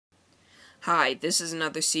Hi, this is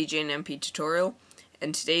another CJandMP tutorial,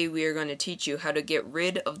 and today we are going to teach you how to get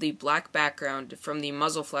rid of the black background from the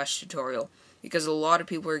muzzle flash tutorial, because a lot of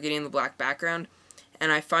people are getting the black background,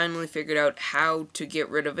 and I finally figured out how to get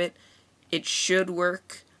rid of it. It should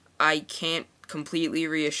work. I can't completely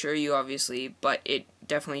reassure you, obviously, but it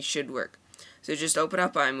definitely should work. So just open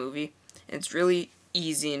up iMovie, and it's really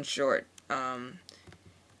easy and short.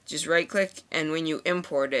 Just right click, and when you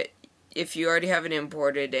import it, if you already have it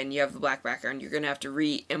imported and you have the black background, you're going to have to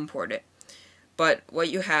re-import it. But what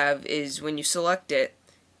you have is, when you select it,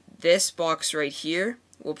 this box right here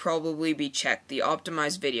will probably be checked, the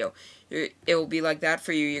optimized video. It will be like that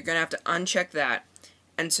for you. You're going to have to uncheck that.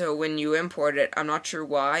 And so when you import it, I'm not sure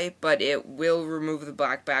why, but it will remove the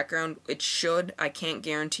black background. It should. I can't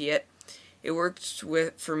guarantee it. It works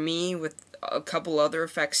for me with a couple other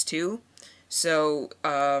effects too. So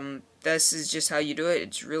this is just how you do it.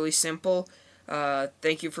 It's really simple.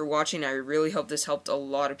 Thank you for watching. I really hope this helped a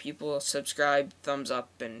lot of people. Subscribe, thumbs up,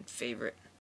 and favorite.